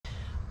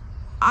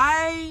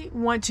I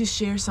want to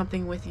share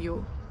something with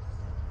you.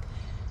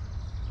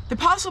 The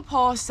Apostle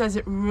Paul says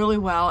it really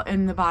well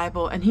in the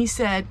Bible, and he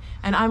said,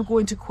 and I'm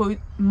going to quote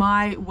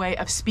my way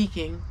of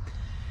speaking,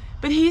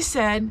 but he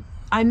said,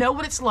 I know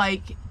what it's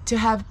like to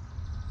have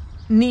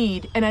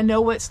need, and I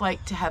know what it's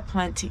like to have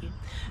plenty.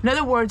 In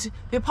other words,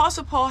 the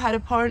Apostle Paul had a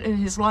part in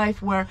his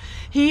life where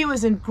he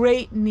was in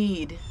great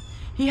need.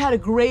 He had a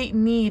great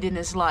need in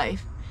his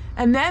life.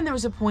 And then there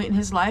was a point in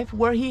his life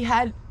where he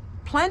had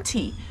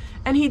plenty,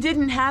 and he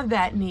didn't have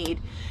that need.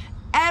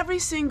 Every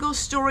single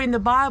story in the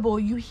Bible,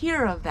 you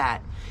hear of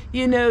that.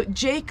 You know,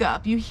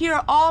 Jacob, you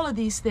hear all of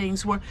these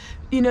things where,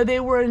 you know, they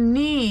were in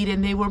need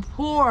and they were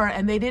poor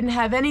and they didn't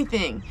have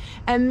anything.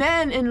 And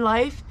then in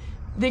life,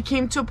 they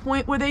came to a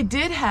point where they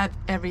did have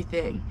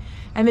everything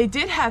and they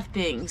did have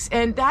things.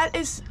 And that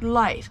is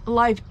life.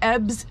 Life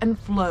ebbs and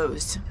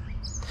flows.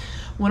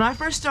 When I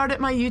first started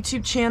my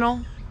YouTube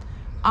channel,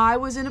 I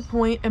was in a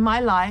point in my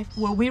life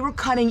where we were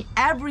cutting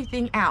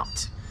everything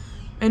out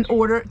in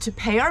order to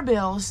pay our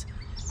bills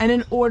and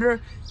in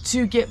order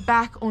to get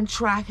back on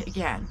track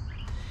again.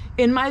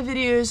 In my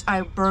videos,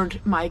 I burned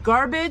my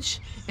garbage.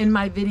 In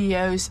my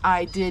videos,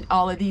 I did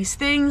all of these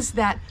things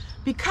that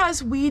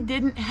because we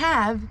didn't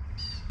have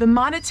the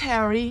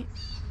monetary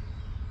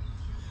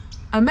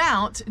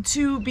amount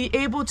to be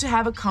able to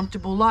have a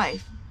comfortable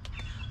life.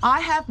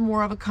 I have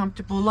more of a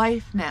comfortable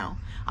life now.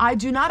 I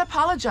do not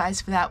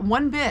apologize for that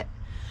one bit.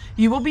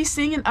 You will be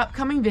seeing in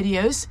upcoming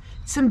videos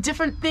some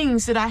different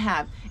things that I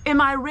have. Am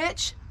I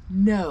rich?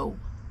 No.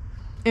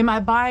 Am I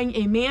buying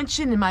a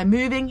mansion? Am I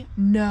moving?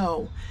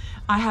 No.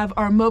 I have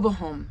our mobile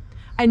home,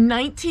 a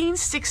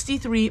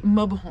 1963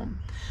 mobile home,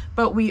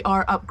 but we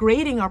are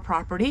upgrading our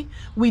property.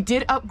 We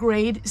did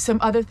upgrade some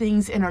other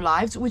things in our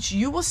lives, which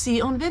you will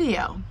see on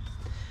video.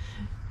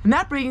 And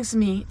that brings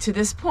me to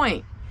this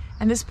point.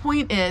 And this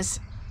point is,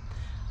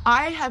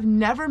 I have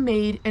never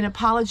made an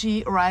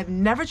apology or I've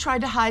never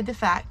tried to hide the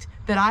fact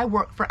that I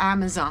work for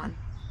Amazon.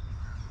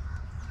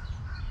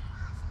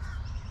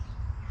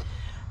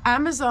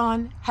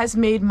 Amazon has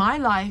made my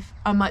life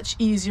a much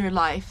easier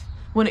life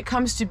when it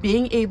comes to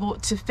being able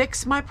to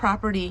fix my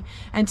property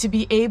and to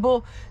be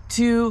able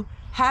to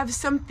have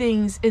some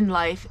things in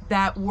life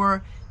that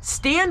were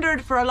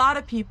standard for a lot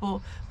of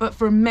people, but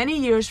for many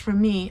years for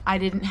me, I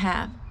didn't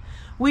have.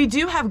 We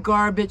do have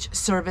garbage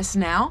service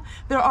now.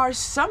 There are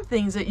some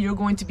things that you're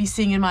going to be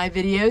seeing in my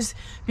videos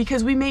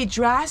because we made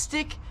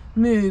drastic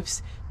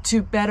moves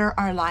to better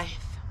our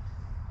life.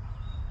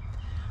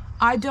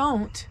 I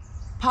don't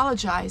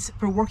apologize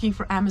for working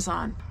for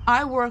Amazon.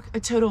 I work a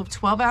total of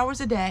 12 hours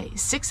a day,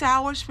 6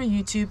 hours for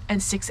YouTube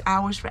and 6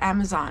 hours for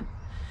Amazon.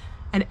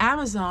 And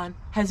Amazon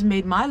has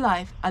made my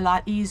life a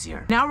lot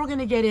easier. Now we're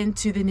gonna get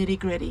into the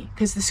nitty-gritty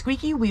because the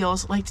squeaky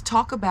wheels like to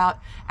talk about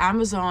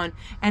Amazon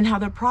and how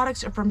their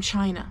products are from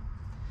China.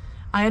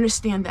 I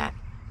understand that.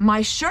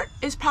 My shirt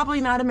is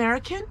probably not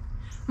American.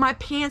 My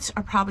pants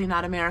are probably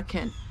not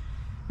American.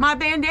 My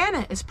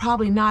bandana is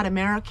probably not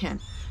American.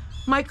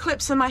 My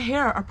clips in my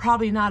hair are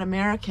probably not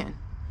American.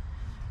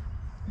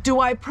 Do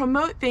I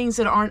promote things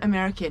that aren't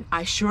American?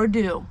 I sure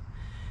do.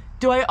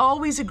 Do I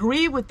always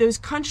agree with those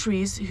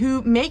countries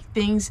who make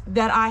things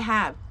that I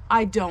have?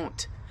 I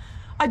don't.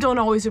 I don't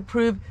always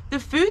approve the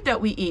food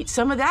that we eat.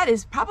 Some of that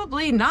is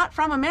probably not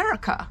from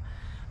America.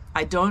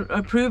 I don't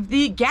approve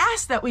the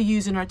gas that we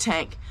use in our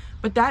tank,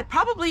 but that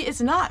probably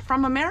is not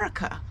from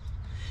America.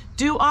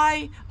 Do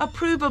I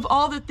approve of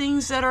all the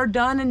things that are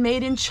done and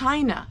made in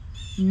China?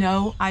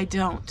 No, I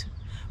don't.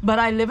 But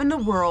I live in a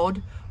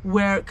world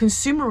where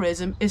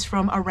consumerism is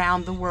from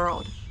around the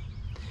world.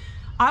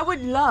 I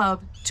would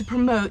love to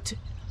promote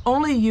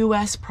only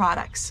US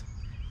products.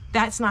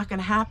 That's not going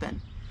to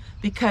happen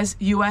because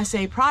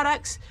USA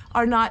products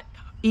are not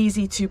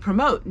easy to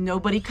promote.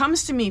 Nobody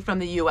comes to me from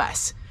the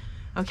US,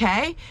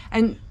 okay?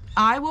 And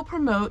I will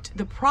promote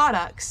the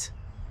products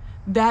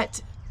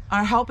that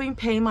are helping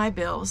pay my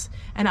bills,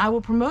 and I will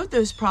promote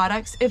those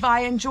products if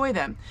I enjoy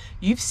them.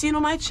 You've seen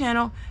on my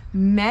channel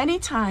many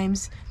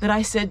times that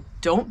I said,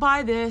 don't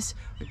buy this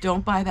or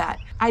don't buy that.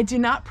 I do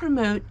not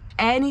promote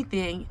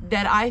anything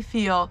that I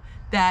feel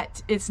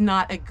that it's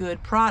not a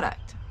good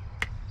product.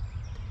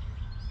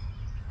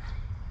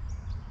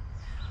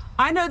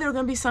 I know there are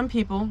going to be some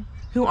people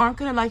who aren't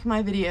going to like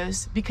my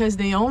videos because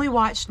they only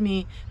watched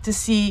me to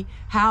see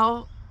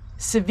how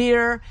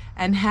severe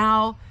and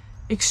how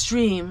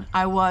extreme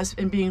I was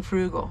in being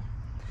frugal.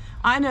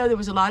 I know there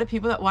was a lot of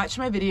people that watched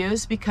my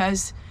videos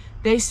because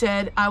they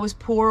said I was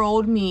poor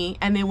old me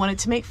and they wanted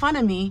to make fun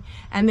of me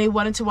and they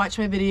wanted to watch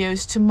my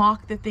videos to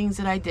mock the things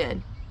that I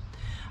did.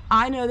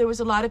 I know there was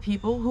a lot of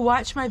people who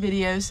watched my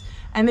videos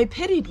and they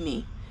pitied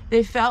me.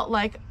 They felt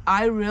like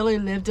I really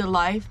lived a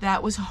life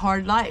that was a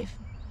hard life.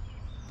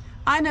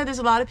 I know there's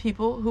a lot of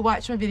people who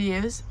watch my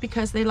videos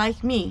because they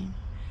like me.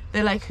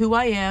 They like who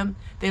I am,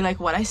 they like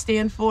what I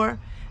stand for,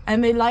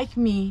 and they like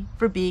me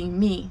for being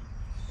me.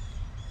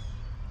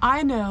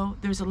 I know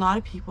there's a lot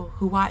of people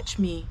who watch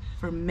me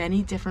for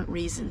many different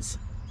reasons.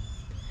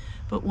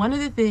 But one of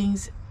the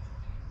things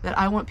that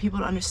I want people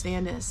to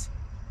understand is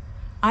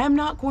I am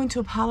not going to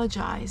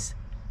apologize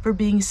for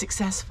being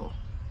successful.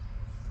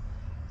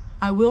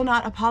 I will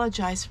not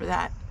apologize for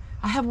that.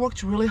 I have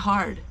worked really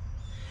hard.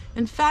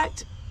 In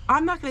fact,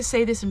 I'm not going to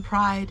say this in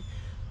pride,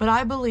 but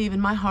I believe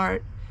in my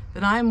heart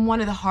that I am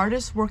one of the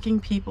hardest working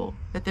people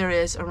that there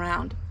is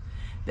around.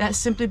 That's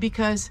simply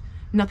because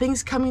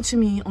nothing's coming to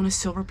me on a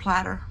silver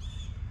platter.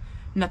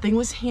 Nothing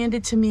was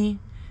handed to me.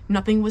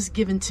 Nothing was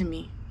given to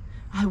me.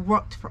 I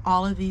worked for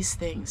all of these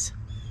things.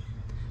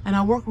 And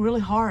I work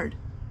really hard.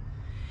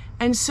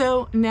 And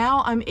so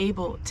now I'm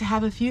able to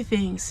have a few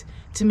things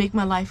to make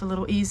my life a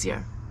little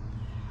easier.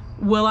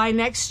 Will I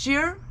next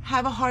year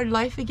have a hard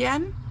life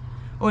again?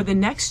 Or the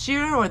next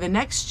year, or the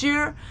next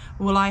year?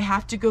 Will I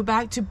have to go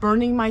back to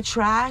burning my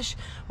trash?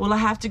 Will I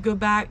have to go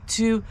back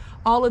to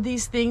all of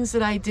these things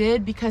that I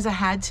did because I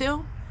had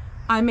to?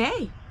 I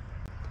may.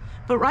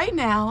 But right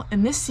now,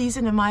 in this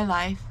season of my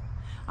life,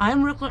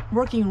 I'm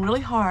working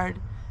really hard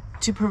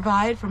to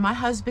provide for my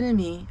husband and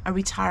me a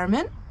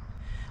retirement.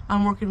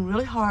 I'm working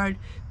really hard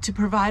to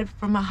provide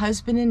for my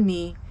husband and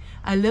me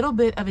a little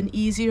bit of an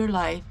easier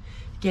life,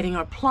 getting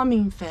our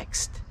plumbing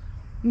fixed,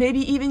 maybe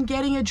even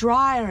getting a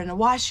dryer and a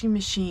washing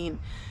machine.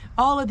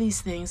 All of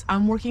these things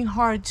I'm working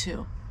hard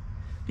to,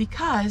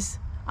 because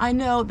I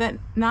know that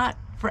not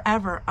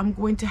forever I'm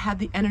going to have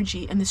the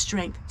energy and the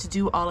strength to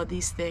do all of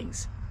these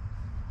things.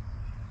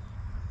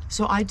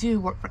 So I do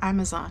work for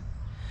Amazon.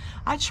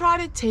 I try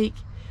to take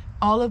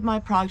all of my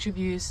product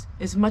reviews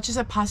as much as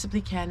I possibly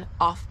can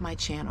off my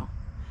channel.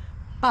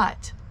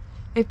 But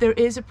if there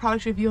is a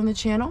product review on the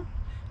channel,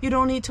 you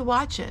don't need to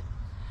watch it.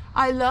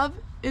 I love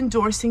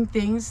endorsing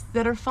things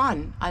that are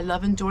fun. I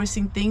love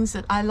endorsing things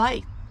that I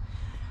like.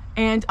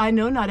 And I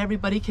know not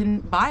everybody can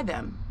buy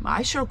them.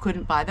 I sure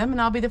couldn't buy them,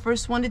 and I'll be the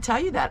first one to tell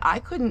you that. I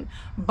couldn't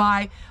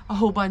buy a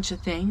whole bunch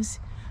of things.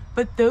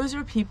 But those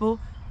are people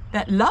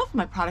that love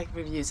my product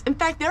reviews. In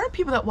fact, there are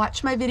people that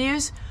watch my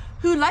videos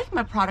who like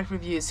my product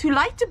reviews, who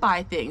like to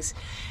buy things.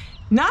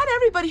 Not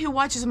everybody who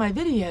watches my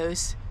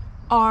videos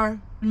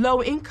are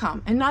low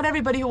income, and not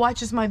everybody who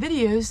watches my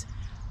videos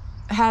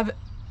have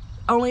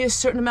only a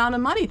certain amount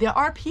of money. There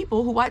are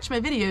people who watch my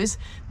videos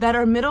that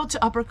are middle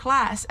to upper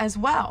class as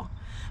well.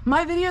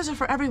 My videos are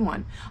for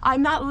everyone.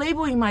 I'm not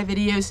labeling my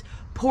videos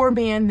poor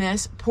man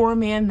this, poor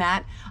man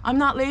that. I'm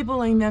not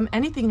labeling them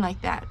anything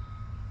like that.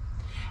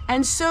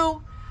 And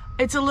so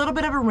it's a little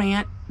bit of a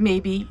rant,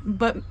 maybe,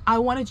 but I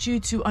wanted you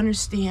to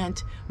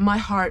understand my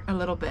heart a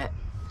little bit.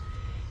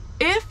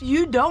 If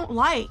you don't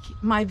like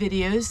my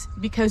videos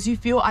because you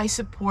feel I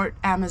support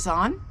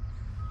Amazon,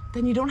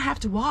 then you don't have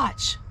to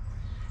watch.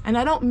 And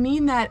I don't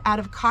mean that out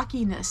of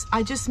cockiness.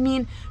 I just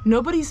mean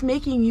nobody's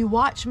making you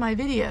watch my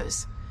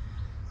videos.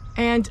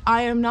 And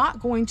I am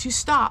not going to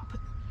stop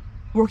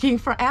working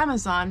for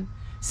Amazon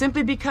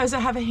simply because I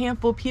have a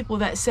handful of people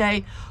that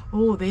say,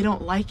 oh, they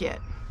don't like it.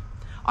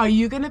 Are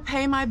you going to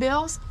pay my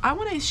bills? I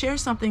want to share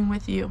something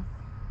with you.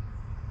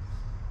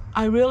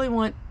 I really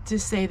want to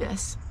say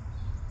this.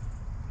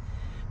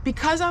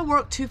 Because I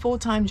work 2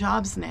 full-time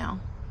jobs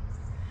now,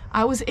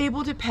 I was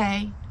able to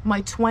pay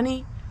my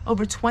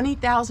over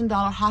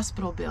 $20,000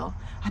 hospital bill.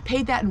 I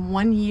paid that in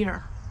 1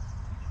 year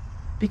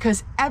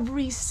because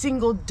every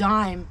single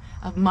dime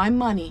of my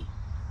money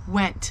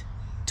went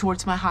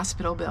towards my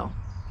hospital bill.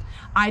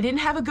 I didn't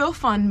have a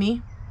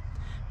GoFundMe.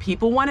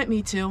 People wanted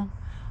me to.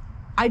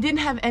 I didn't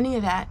have any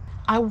of that.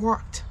 I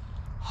worked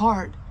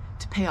hard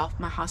to pay off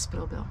my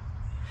hospital bill.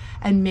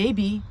 And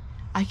maybe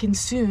I can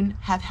soon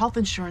have health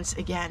insurance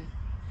again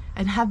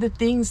and have the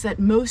things that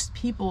most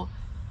people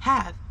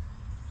have.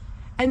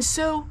 And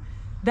so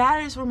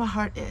that is where my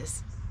heart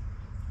is.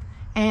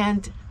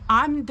 And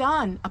I'm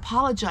done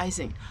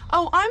apologizing.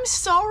 Oh, I'm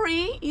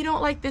sorry you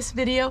don't like this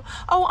video.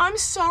 Oh, I'm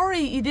sorry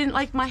you didn't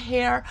like my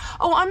hair.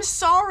 Oh, I'm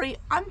sorry.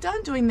 I'm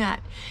done doing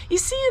that. You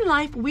see, in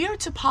life, we are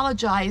to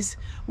apologize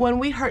when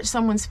we hurt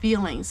someone's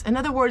feelings. In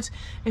other words,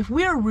 if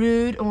we are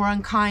rude or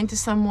unkind to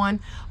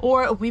someone,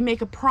 or if we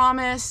make a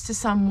promise to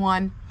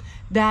someone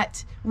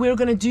that we're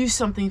going to do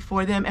something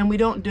for them and we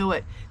don't do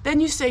it,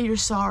 then you say you're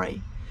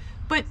sorry.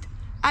 But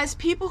as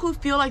people who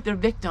feel like they're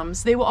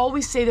victims, they will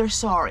always say they're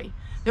sorry.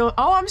 They'll,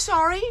 oh, I'm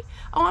sorry.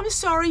 Oh, I'm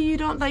sorry you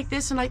don't like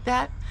this and like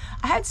that.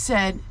 I had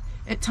said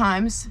at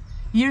times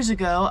years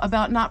ago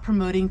about not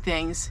promoting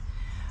things.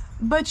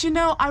 But you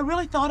know, I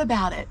really thought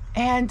about it.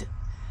 And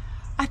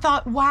I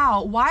thought,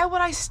 wow, why would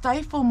I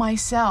stifle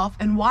myself?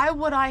 And why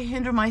would I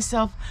hinder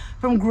myself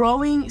from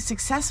growing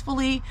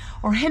successfully,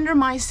 or hinder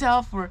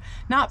myself for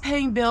not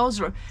paying bills,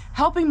 or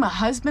helping my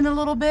husband a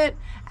little bit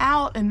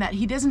out, and that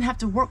he doesn't have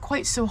to work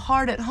quite so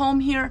hard at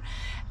home here,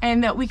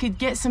 and that we could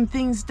get some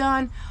things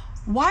done?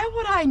 Why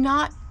would I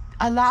not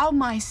allow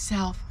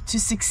myself to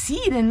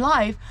succeed in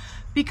life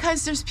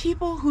because there's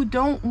people who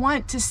don't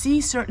want to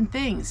see certain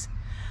things?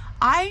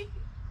 I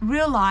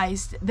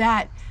realized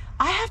that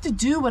I have to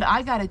do what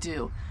I got to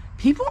do.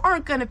 People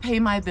aren't going to pay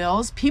my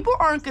bills. People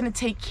aren't going to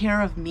take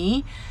care of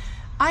me.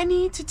 I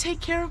need to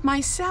take care of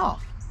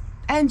myself.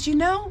 And you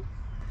know,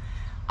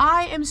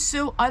 I am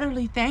so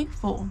utterly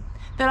thankful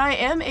that I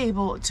am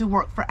able to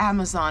work for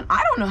Amazon.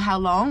 I don't know how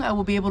long I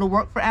will be able to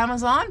work for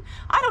Amazon.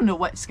 I don't know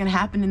what's going to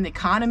happen in the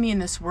economy in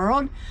this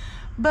world,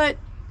 but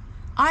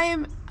I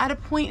am at a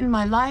point in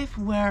my life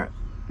where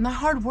my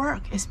hard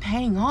work is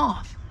paying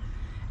off,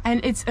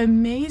 and it's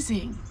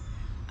amazing.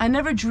 I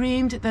never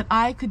dreamed that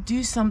I could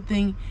do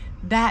something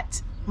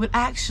that would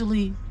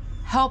actually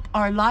help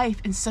our life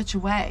in such a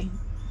way.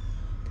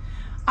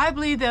 I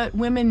believe that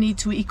women need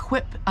to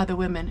equip other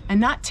women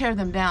and not tear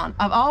them down.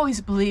 I've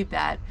always believed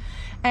that.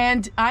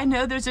 And I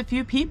know there's a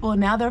few people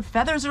now their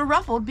feathers are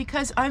ruffled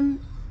because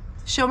I'm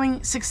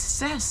showing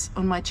success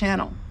on my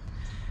channel.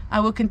 I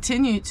will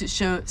continue to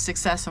show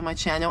success on my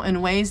channel in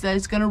ways that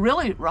is going to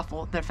really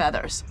ruffle their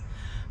feathers.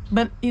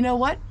 But you know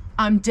what?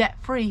 I'm debt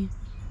free.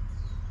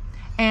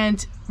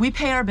 And we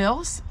pay our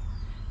bills,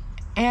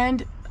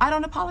 and I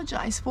don't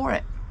apologize for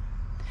it.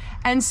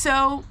 And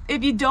so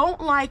if you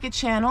don't like a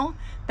channel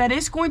that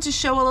is going to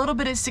show a little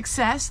bit of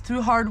success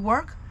through hard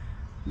work,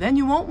 then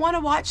you won't want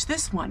to watch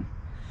this one,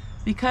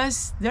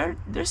 because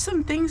there's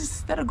some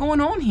things that are going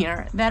on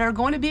here that are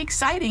going to be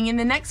exciting in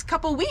the next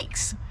couple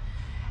weeks.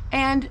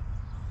 And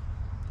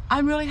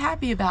I'm really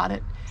happy about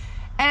it.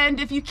 And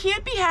if you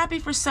can't be happy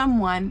for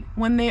someone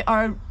when they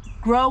are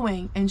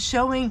growing and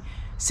showing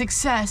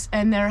success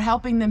and they're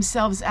helping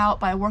themselves out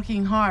by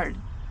working hard,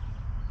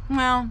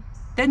 well,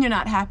 then you're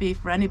not happy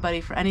for anybody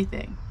for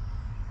anything.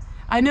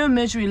 I know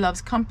misery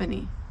loves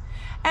company.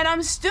 And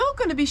I'm still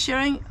going to be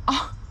sharing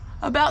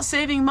about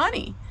saving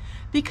money,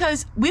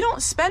 because we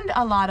don't spend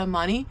a lot of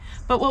money,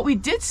 but what we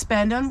did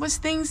spend on was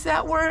things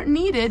that were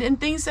needed and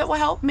things that will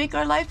help make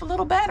our life a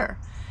little better.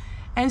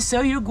 And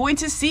so you're going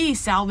to see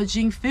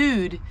salvaging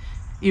food.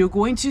 You're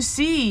going to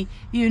see,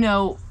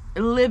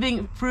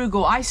 living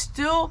frugal. I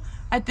still,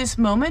 at this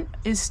moment,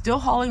 is still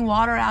hauling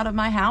water out of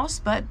my house,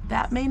 but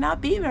that may not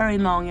be very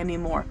long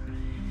anymore.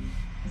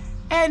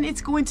 And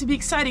it's going to be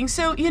exciting.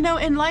 So,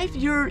 in life,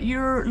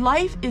 your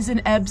life is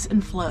in ebbs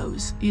and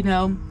flows.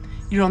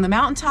 You're on the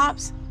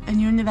mountaintops and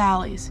you're in the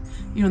valleys.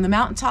 You're on the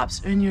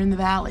mountaintops and you're in the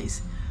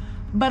valleys.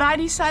 But I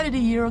decided a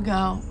year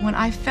ago, when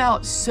I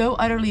felt so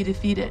utterly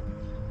defeated,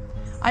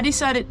 I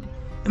decided,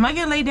 am I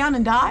going to lay down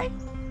and die?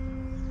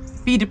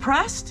 Be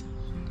depressed?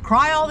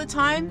 Cry all the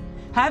time?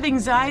 Have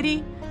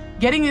anxiety?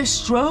 Getting a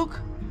stroke?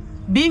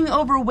 Being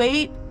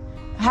overweight?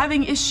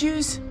 Having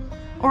issues?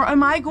 Or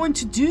am I going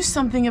to do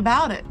something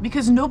about it?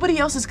 Because nobody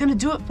else is going to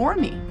do it for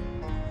me.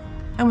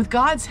 And with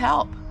God's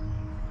help,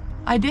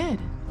 I did.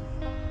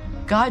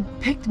 God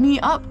picked me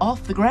up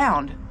off the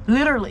ground,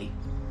 literally.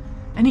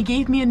 And He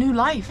gave me a new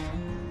life.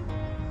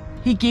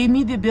 He gave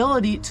me the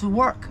ability to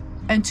work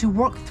and to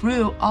work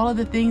through all of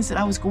the things that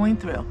I was going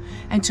through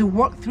and to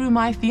work through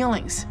my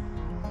feelings.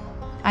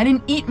 I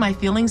didn't eat my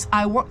feelings,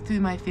 I worked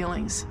through my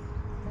feelings.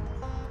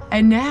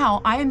 And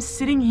now I am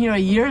sitting here a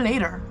year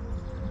later,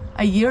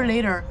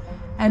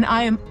 and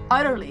I am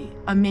utterly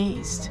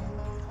amazed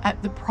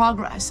at the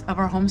progress of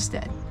our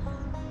homestead.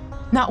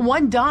 Not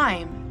one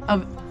dime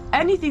of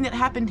anything that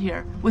happened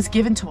here was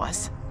given to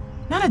us.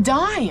 Not a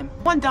dime.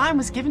 One dime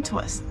was given to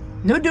us.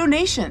 No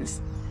donations.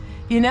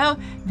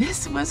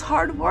 This was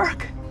hard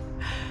work.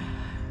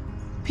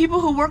 People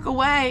who work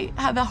away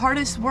have the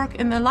hardest work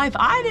in their life.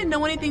 I didn't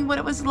know anything what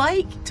it was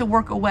like to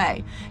work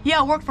away. Yeah,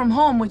 I work from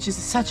home, which is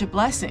such a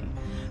blessing.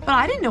 But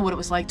I didn't know what it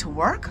was like to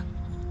work.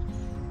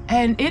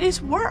 And it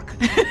is work.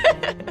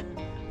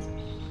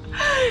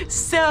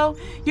 So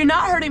you're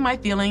not hurting my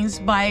feelings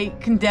by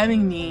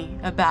condemning me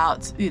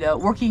about,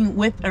 working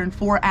with and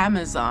for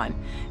Amazon.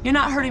 You're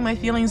not hurting my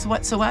feelings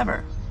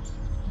whatsoever.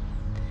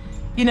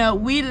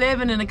 We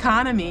live in an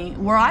economy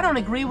where I don't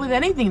agree with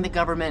anything the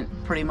government,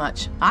 pretty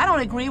much. I don't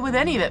agree with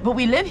any of it, but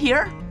we live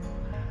here.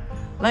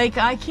 Like,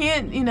 I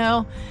can't,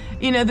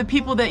 the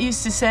people that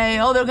used to say,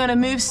 oh, they're going to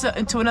move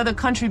to another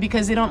country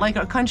because they don't like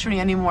our country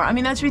anymore. I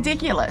mean, that's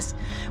ridiculous.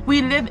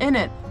 We live in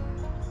it.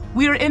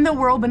 We are in the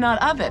world, but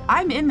not of it.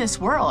 I'm in this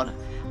world.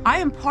 I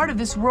am part of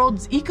this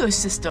world's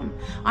ecosystem.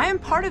 I am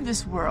part of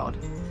this world.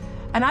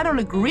 And I don't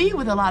agree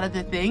with a lot of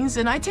the things,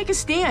 and I take a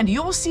stand.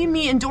 You'll see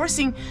me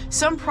endorsing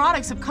some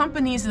products of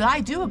companies that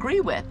I do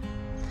agree with.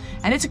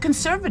 And it's a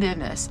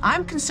conservativeness.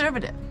 I'm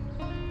conservative.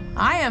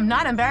 I am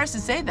not embarrassed to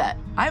say that.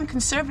 I'm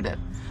conservative.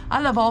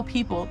 I love all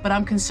people, but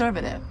I'm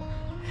conservative.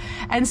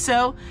 And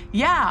so,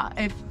 yeah,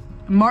 if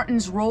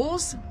Martin's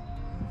Rolls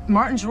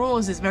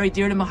is very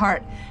dear to my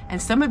heart,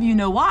 and some of you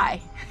know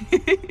why.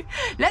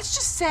 Let's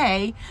just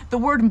say the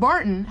word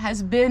Martin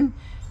has been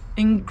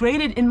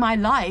ingrained in my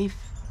life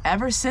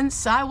ever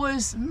since I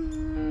was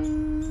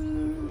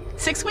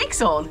 6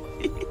 weeks old.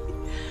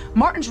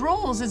 Martin's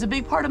Rolls is a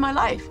big part of my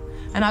life,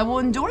 and I will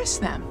endorse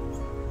them.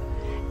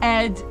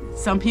 And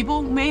some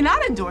people may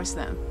not endorse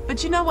them,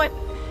 but you know what?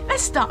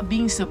 Let's stop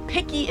being so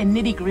picky and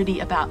nitty-gritty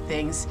about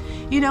things,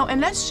 and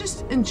let's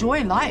just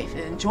enjoy life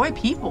and enjoy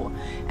people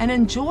and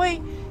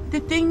enjoy the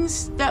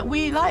things that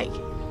we like.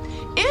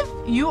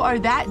 If you are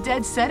that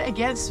dead set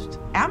against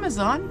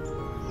Amazon,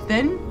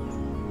 then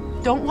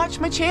don't watch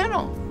my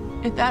channel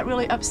if that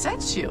really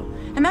upsets you.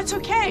 And that's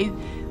okay.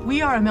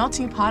 We are a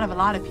melting pot of a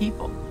lot of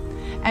people.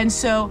 And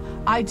so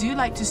I do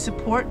like to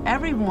support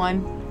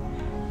everyone.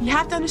 You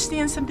have to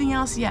understand something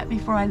else yet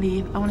before I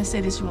leave. I want to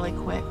say this really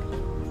quick.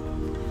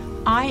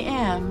 I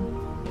am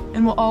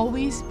and will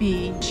always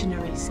be a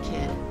missionary's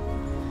kid.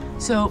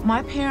 So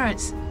my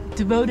parents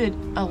devoted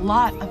a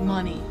lot of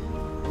money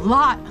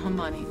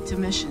to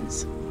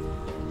missions.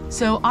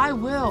 So I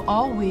will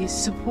always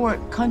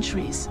support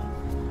countries.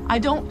 I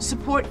don't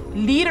support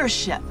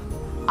leadership.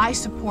 I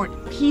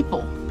support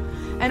people.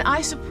 And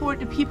I support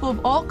the people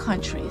of all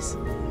countries.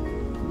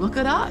 Look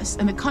at us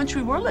and the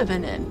country we're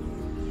living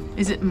in.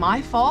 Is it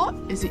my fault?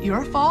 Is it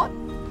your fault?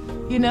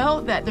 You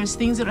know, that there's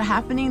things that are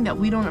happening that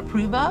we don't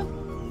approve of?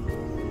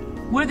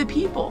 We're the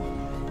people.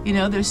 You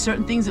know, there's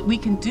certain things that we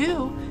can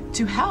do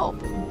to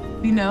help,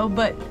 you know,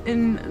 but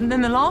in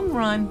the long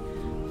run,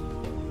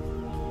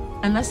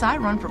 unless I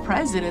run for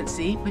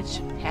presidency,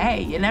 which,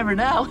 hey, you never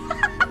know,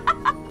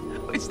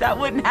 which that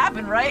wouldn't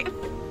happen, right?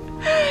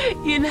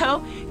 You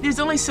know, there's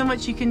only so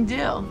much you can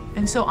do.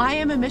 And so I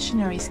am a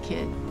missionary's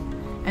kid.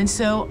 And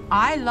so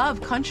I love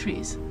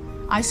countries.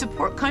 I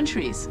support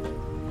countries.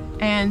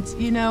 And,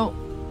 you know,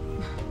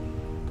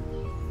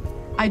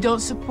 I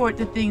don't support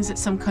the things that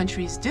some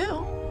countries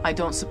do. I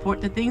don't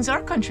support the things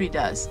our country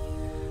does.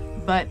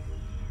 But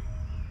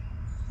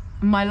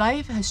my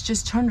life has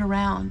just turned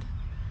around,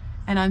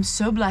 and I'm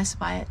so blessed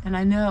by it. And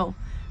I know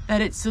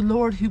that it's the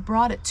Lord who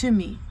brought it to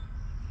me.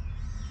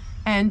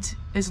 And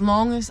as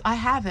long as I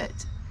have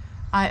it,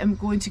 I am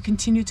going to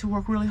continue to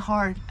work really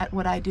hard at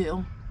what I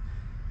do.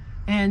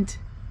 And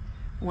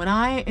when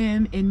I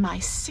am in my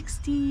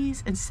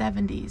 60s and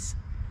 70s,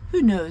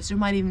 who knows, there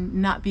might even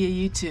not be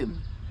a YouTube.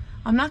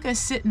 I'm not going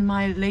to sit in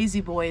my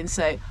lazy boy and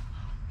say,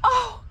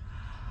 oh,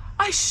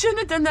 I shouldn't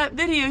have done that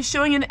video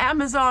showing an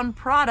Amazon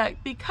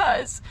product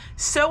because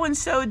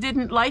so-and-so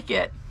didn't like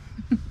it.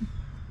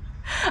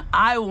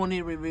 I won't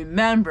even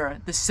remember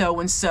the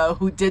so-and-so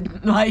who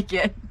didn't like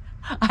it.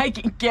 I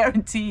can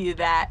guarantee you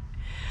that.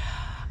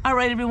 All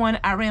right, everyone,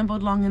 I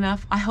rambled long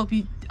enough. I hope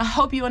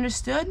you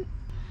understood.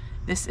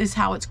 This is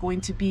how it's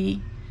going to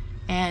be.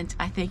 And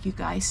I thank you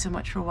guys so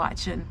much for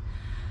watching.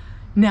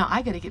 Now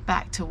I got to get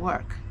back to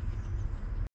work.